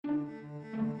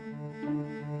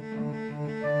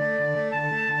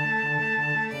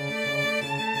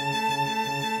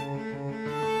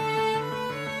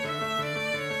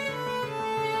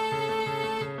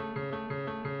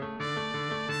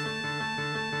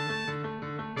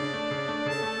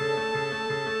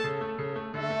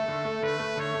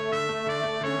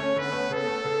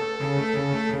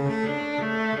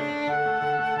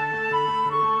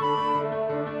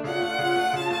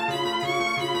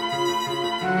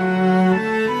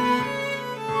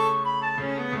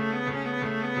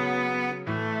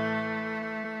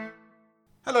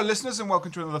Hello, listeners, and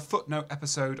welcome to another Footnote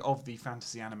episode of the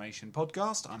Fantasy Animation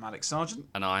Podcast. I'm Alex Sargent.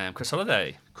 And I am Chris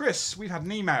Holliday. Chris, we've had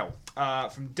an email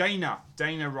from Dana.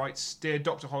 Dana writes, Dear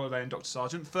Dr. Holliday and Dr.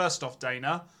 Sargent, first off,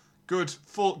 Dana,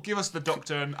 give us the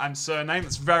doctor and surname.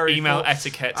 It's very email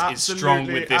etiquette is strong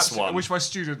with this one. I wish my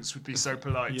students would be so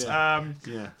polite.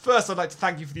 Yeah. First, I'd like to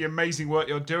thank you for the amazing work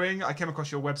you're doing. I came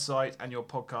across your website and your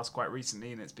podcast quite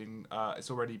recently, and it's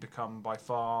already become by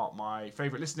far my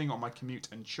favourite listening on my commute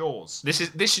and chores. This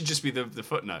should just be the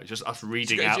footnote, just us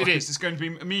reading out. It is. It's going to be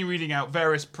me reading out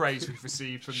various praise we've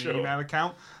received from the email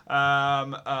account.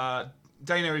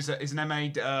 Dana is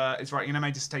writing an MA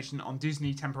dissertation on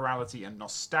Disney temporality and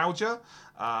nostalgia,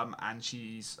 and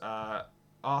she's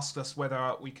asked us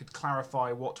whether we could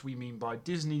clarify what we mean by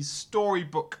Disney's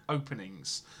storybook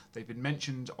openings. They've been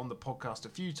mentioned on the podcast a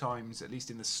few times, at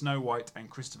least in the Snow White and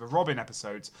Christopher Robin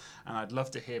episodes, and I'd love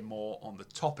to hear more on the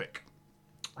topic.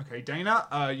 Okay,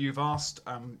 Dana, you've asked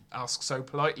so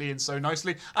politely and so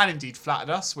nicely, and indeed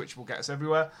flattered us, which will get us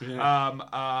everywhere.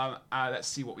 Yeah. Let's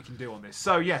see what we can do on this.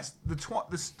 So, yes,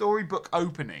 the storybook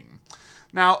opening.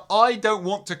 Now, I don't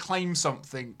want to claim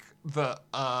something that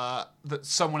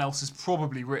someone else has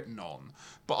probably written on,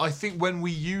 but I think when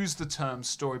we use the term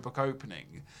storybook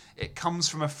opening, it comes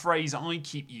from a phrase I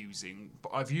keep using,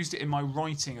 but I've used it in my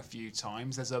writing a few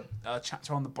times. There's a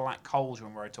chapter on the Black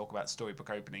Cauldron where I talk about storybook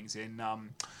openings in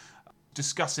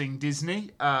Discussing Disney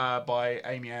by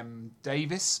Amy M.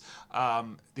 Davis,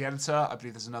 the editor. I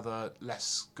believe there's another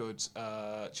less good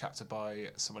chapter by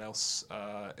someone else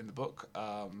in the book.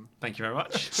 Thank you very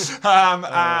much.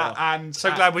 And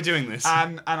so glad we're doing this.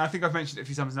 And I think I've mentioned it a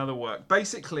few times in other work.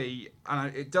 Basically,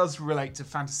 and it does relate to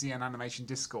fantasy and animation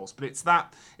discourse, but it's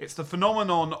the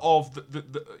phenomenon of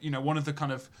the one of the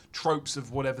kind of tropes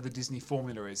of whatever the Disney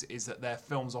formula is that their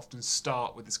films often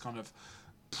start with this kind of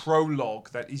prologue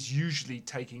that is usually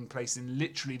taking place in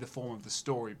literally the form of the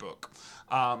storybook.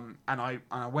 And I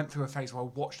went through a phase where I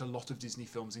watched a lot of Disney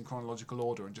films in chronological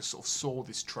order and just sort of saw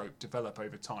this trope develop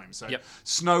over time. So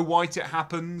Snow White, it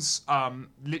happens.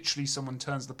 Literally someone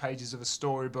turns the pages of a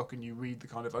storybook and you read the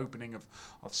kind of opening of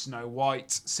Snow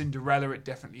White. Cinderella, it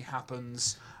definitely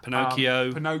happens.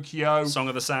 Pinocchio. Song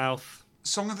of the South.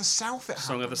 Song of the South.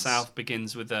 Song of the South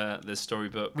begins with the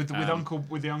storybook with Uncle.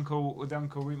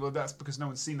 Well, that's because no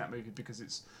one's seen that movie because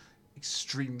it's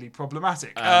extremely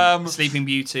problematic. Sleeping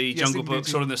Beauty, Jungle Book,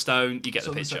 Sword in the Stone. You get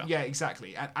the picture. Yeah,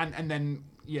 exactly. And then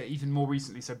even more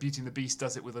recently, so Beauty and the Beast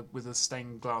does it with a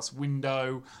stained glass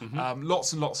window. Mm-hmm.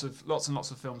 Lots and lots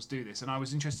of films do this, and I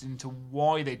was interested into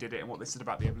why they did it and what they said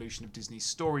about the evolution of Disney's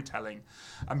storytelling.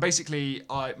 And basically,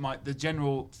 the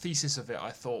general thesis of it, I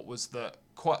thought, was that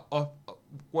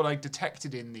what I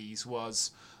detected in these was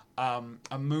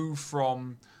a move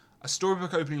from a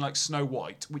storybook opening like Snow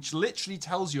White, which literally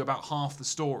tells you about half the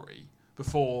story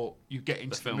before you get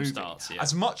into the film movie. Starts, yeah.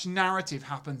 As much narrative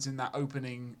happens in that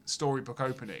storybook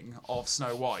opening of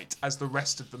Snow White as the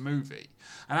rest of the movie.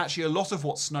 And actually a lot of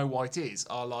what Snow White is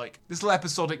are like little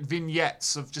episodic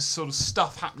vignettes of just sort of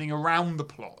stuff happening around the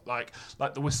plot, like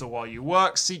the Whistle While You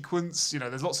Work sequence.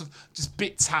 There's lots of just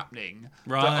bits happening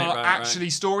that are actually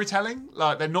storytelling.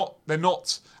 Like they're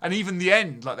not, and even the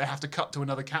end, like they have to cut to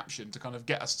another caption to kind of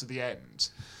get us to the end.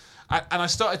 And I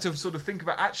started to sort of think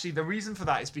about actually the reason for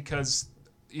that is because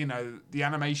the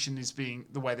animation is being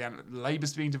the way the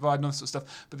labour's being divided and all that sort of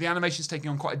stuff, but the animation's taking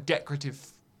on quite a decorative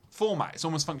format. It's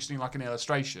almost functioning like an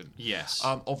illustration. Yes.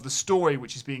 Of the story,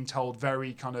 which is being told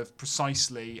very kind of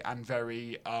precisely and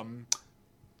very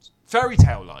fairy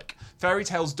tale-like. Fairy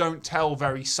tales don't tell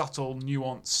very subtle,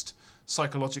 nuanced,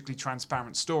 psychologically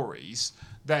transparent stories.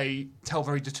 They tell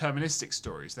very deterministic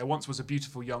stories. There once was a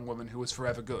beautiful young woman who was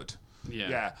forever good.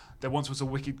 Yeah. There once was a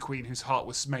wicked queen whose heart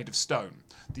was made of stone.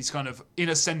 These kind of, in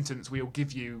a sentence, we'll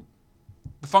give you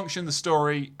the function, the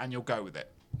story, and you'll go with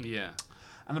it. Yeah.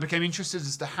 And I became interested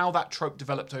as to how that trope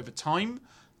developed over time.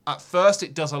 At first,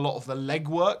 it does a lot of the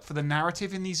legwork for the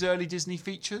narrative in these early Disney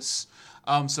features,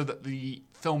 so that the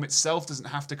film itself doesn't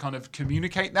have to kind of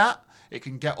communicate that. It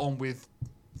can get on with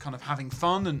kind of having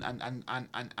fun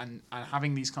and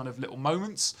having these kind of little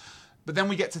moments. But then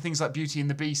we get to things like Beauty and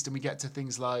the Beast, and we get to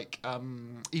things like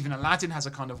even Aladdin has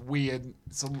a kind of weird,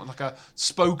 like a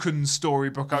spoken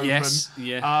storybook open. Yes,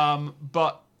 yeah.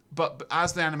 But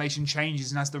as the animation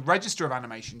changes and as the register of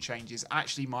animation changes,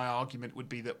 actually my argument would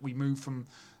be that we move from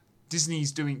Disney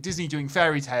doing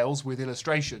fairy tales with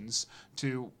illustrations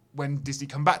to when Disney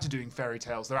come back to doing fairy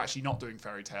tales, they're actually not doing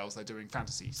fairy tales, they're doing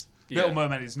fantasies. Yeah. Little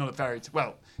Mermaid is not a fairy tale.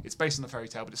 Well, it's based on a fairy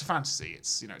tale, but it's a fantasy.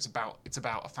 It's it's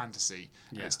about a fantasy.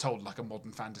 Yeah. And it's told like a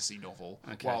modern fantasy novel,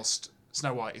 whilst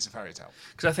Snow White is a fairy tale.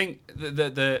 Because I think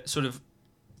the sort of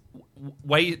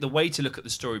the way to look at the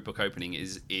storybook opening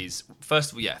is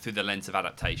first of all, through the lens of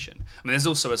adaptation. I mean, there's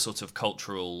also a sort of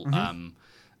cultural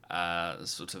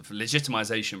sort of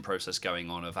legitimization process going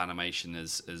on of animation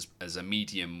as a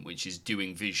medium which is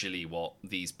doing visually what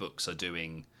these books are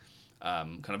doing.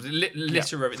 Kind of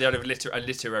literary, they're a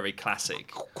literary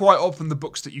classic. Quite often, the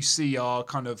books that you see are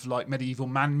kind of like medieval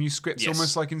manuscripts,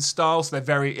 almost like in style. So they're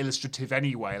very illustrative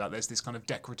anyway. Like there's this kind of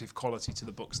decorative quality to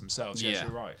the books themselves. Yes,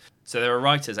 you're right. So there are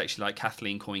writers actually like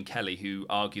Kathleen Coyne Kelly who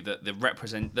argue that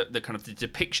the kind of the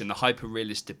depiction, the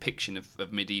hyper-realist depiction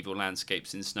of medieval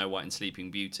landscapes in Snow White and Sleeping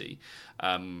Beauty,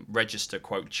 register,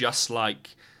 quote, just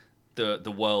like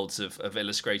the worlds of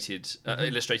illustrated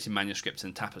manuscripts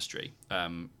and tapestry,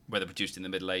 whether produced in the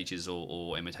Middle Ages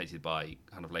or imitated by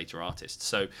kind of later artists.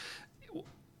 So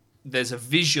there's a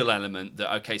visual element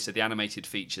that, so the animated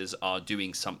features are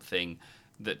doing something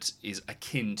that is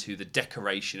akin to the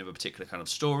decoration of a particular kind of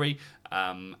story.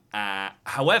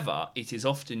 However, it is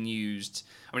often used.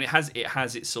 I mean, it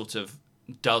has its sort of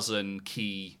dozen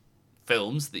key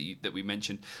films that we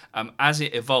mentioned. As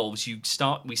it evolves,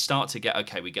 we start to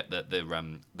get we get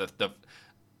the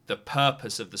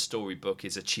purpose of the storybook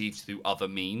is achieved through other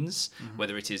means,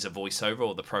 whether it is a voiceover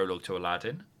or the prologue to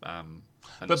Aladdin.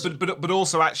 But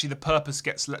also actually the purpose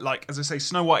gets, like, as I say,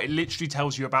 Snow White, it literally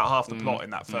tells you about half the plot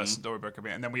in that first storybook of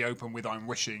it, and then we open with I'm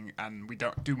Wishing, and we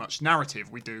don't do much narrative.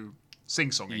 We do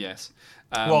sing-songing. Yes.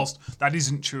 Whilst that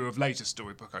isn't true of later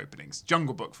storybook openings.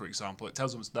 Jungle Book, for example, it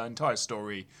tells us the entire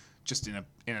story just in an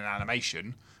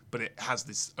animation, but it has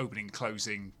this opening and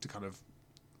closing to kind of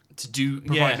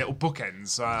provide little bookends.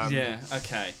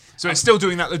 So it's still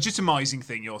doing that legitimizing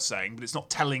thing you're saying, but it's not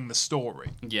telling the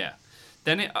story. Yeah.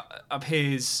 Then it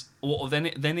appears, or then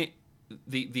the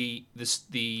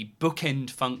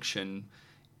bookend function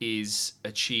is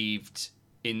achieved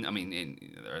in. I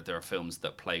mean, there are films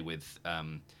that play with.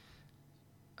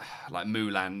 Like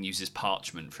Mulan uses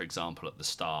parchment, for example, at the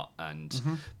start, and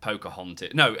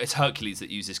Pocahontas. No, it's Hercules that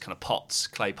uses kind of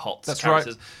clay pots. That's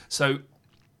characters. Right. So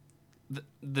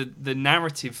the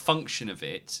narrative function of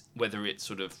it, whether it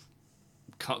sort of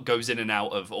goes in and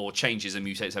out of or changes and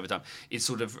mutates over time, it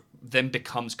sort of then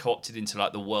becomes co-opted into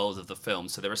like the world of the film.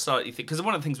 So there are slightly because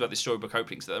one of the things about the storybook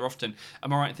openings that they're often.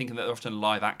 Am I right in thinking that they're often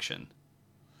live action?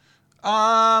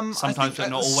 Sometimes, but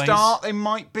not always. At the start, they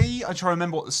might be. I try to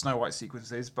remember what the Snow White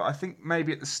sequence is, but I think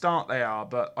maybe at the start they are,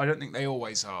 but I don't think they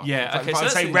always are. Yeah, okay.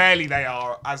 I'd say rarely they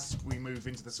are as we move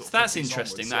into the sort of. That's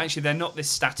interesting. That actually they're not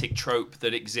this static trope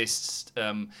that exists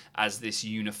as this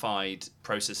unified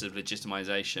process of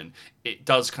legitimization. It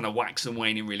does kind of wax and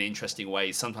wane in really interesting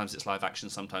ways. Sometimes it's live action,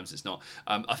 sometimes it's not.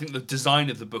 I think the design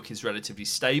of the book is relatively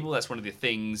stable. That's one of the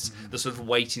things, the sort of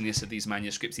weightiness of these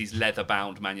manuscripts, these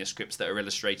leather-bound manuscripts that are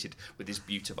illustrated with this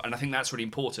beautiful. And I think that's really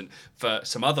important for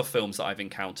some other films that I've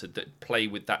encountered that play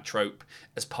with that trope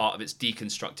as part of its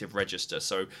deconstructive register.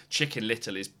 So Chicken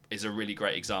Little is a really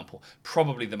great example.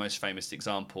 Probably the most famous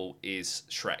example is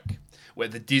Shrek, where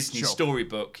the Disney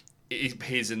storybook it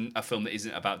appears in a film that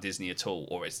isn't about Disney at all,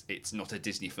 or it's not a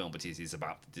Disney film, but it is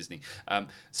about Disney.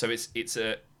 So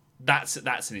that's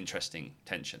an interesting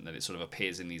tension that it sort of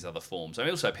appears in these other forms. I mean,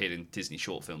 it also appeared in Disney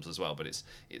short films as well, but it's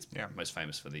most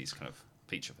famous for these kind of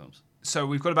feature films. So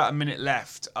we've got about a minute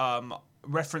left.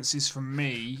 References from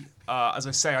me, as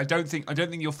I say, I don't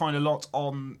think you'll find a lot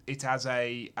on it as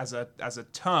a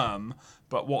term.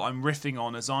 But what I'm riffing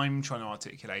on as I'm trying to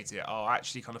articulate it are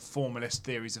actually kind of formalist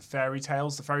theories of fairy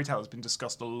tales. The fairy tale has been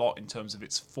discussed a lot in terms of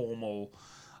its formal,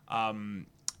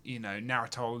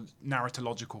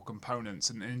 narratological components,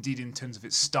 and indeed in terms of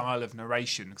its style of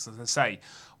narration. Because as I say,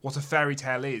 what a fairy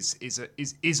tale is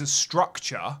a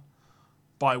structure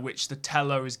by which the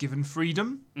teller is given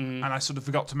freedom. And I sort of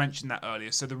forgot to mention that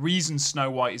earlier. So the reason Snow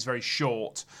White is very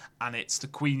short, and it's the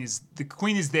queen is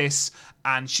this,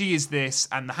 and she is this,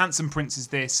 and the handsome prince is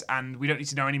this, and we don't need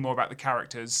to know any more about the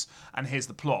characters, and here's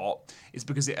the plot, is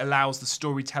because it allows the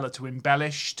storyteller to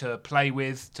embellish, to play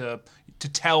with, to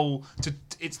tell,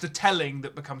 it's the telling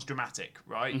that becomes dramatic,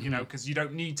 right? You know, because you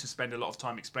don't need to spend a lot of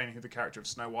time explaining who the character of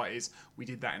Snow White is. We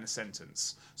did that in a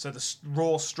sentence. So the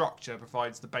raw structure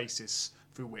provides the basis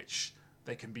through which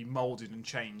they can be moulded and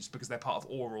changed because they're part of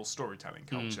oral storytelling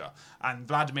culture. And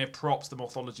Vladimir Prop's The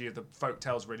Mythology of the Folk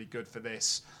Tales really good for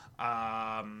this.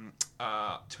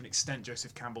 To an extent,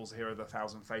 Joseph Campbell's Hero of the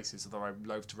Thousand Faces, although I'm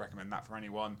loath to recommend that for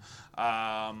anyone.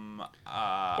 Well,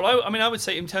 I would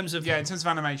say in terms of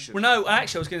animation. Well, no,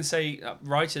 actually, I was going to say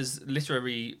writers,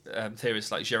 literary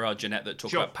theorists like Gérard Genette that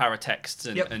talk about paratexts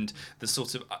and the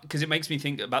sort of, because it makes me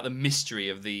think about the mystery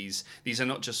of these. These are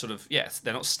not just sort of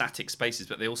they're not static spaces,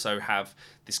 but they also have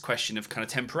this question of kind of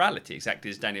temporality, exactly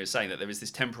as Daniel was saying, that there is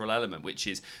this temporal element, which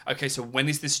is okay. So when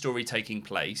is this story taking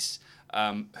place?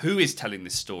 Who is telling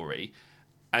this story?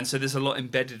 And so there's a lot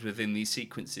embedded within these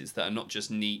sequences that are not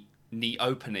just neat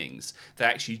openings. They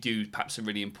actually do perhaps some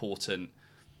really important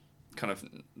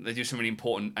they do some really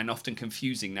important and often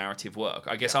confusing narrative work.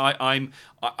 I guess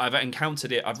I've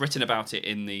encountered it. I've written about it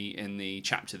in the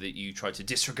chapter that you tried to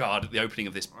disregard at the opening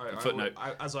of this footnote,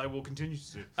 as I will continue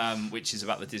to do, which is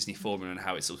about the Disney formula and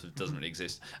how it sort of doesn't really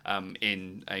exist.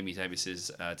 In Amy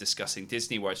Davis's discussing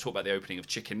Disney, where I talk about the opening of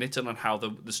Chicken Little and how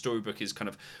the storybook is kind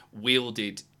of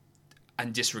wielded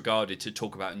and disregarded to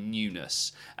talk about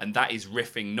newness, and that is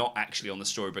riffing not actually on the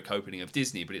storybook opening of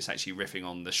Disney, but it's actually riffing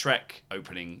on the Shrek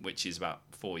opening, which is about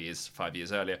 5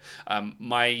 years earlier.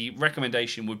 My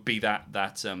recommendation would be that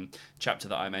chapter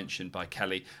that I mentioned by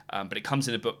Kelly, but it comes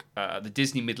in a book, The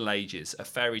Disney Middle Ages, A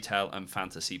Fairy Tale and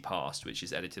Fantasy Past, which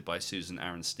is edited by Susan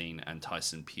Aronstein and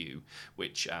Tyson Pugh,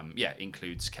 which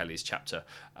includes Kelly's chapter,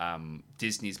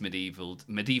 Disney's medievalized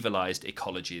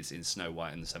ecologies in Snow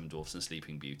White and the Seven Dwarfs and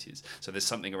Sleeping Beauties. So there's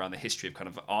something around the history of kind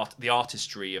of the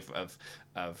artistry of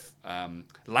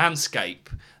landscape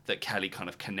that Kelly kind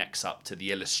of connects up to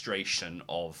the illustration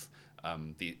of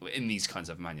in these kinds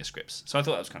of manuscripts. So I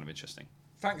thought that was kind of interesting.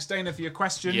 Thanks, Dana, for your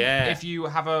question. Yeah. If you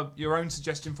have your own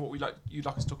suggestion for what you'd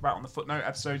like us to talk about on the Footnote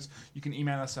episodes, you can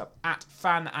email us up at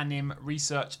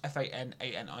fananimresearch,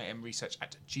 FANANIM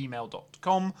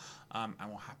research@gmail.com, and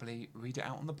we'll happily read it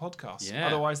out on the podcast. Yeah.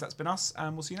 Otherwise, that's been us,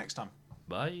 and we'll see you next time.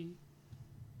 Bye.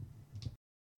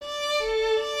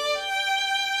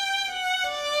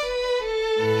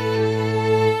 Thank you.